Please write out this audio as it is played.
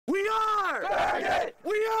We are! Farragut!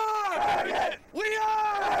 We are! Farragut! We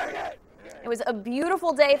are! Farragut! It was a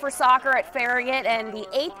beautiful day for soccer at Farragut and the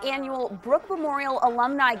 8th annual Brooke Memorial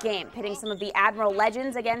Alumni Game, pitting some of the Admiral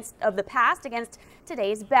legends of the past against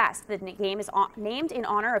today's best. The game is named in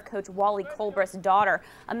honor of Coach Wally Colbreth's daughter,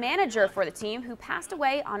 a manager for the team who passed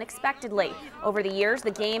away unexpectedly. Over the years,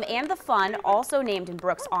 the game and the fund, also named in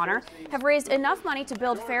Brooke's honor, have raised enough money to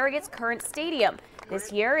build Farragut's current stadium.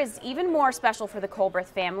 This year is even more special for the Colbreth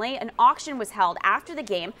family. An auction was held after the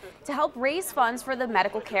game to help raise funds for the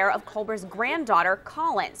medical care of Colbreth's granddaughter,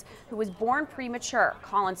 Collins, who was born premature.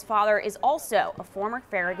 Collins' father is also a former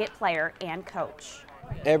Farragut player and coach.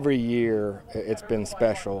 Every year it's been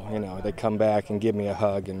special. You know, they come back and give me a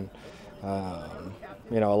hug, and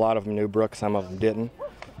you know, a lot of them knew Brooke, some of them didn't.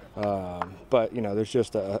 But you know, there's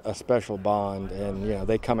just a special bond, and you know,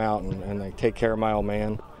 they come out and they take care of my old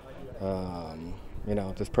man. You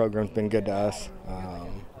know, this program's been good to us,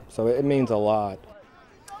 so it means a lot.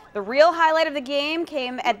 The real highlight of the game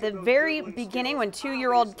came at the very beginning when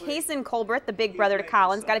 2-year-old Kason Colbreth, the big brother to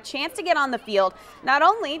Collins, got a chance to get on the field. Not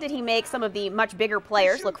only did he make some of the much bigger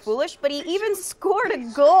players look foolish, but he even scored a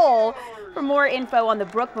goal. For more info on the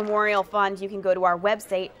Brooke Memorial Fund, you can go to our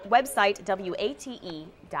website WATE.com.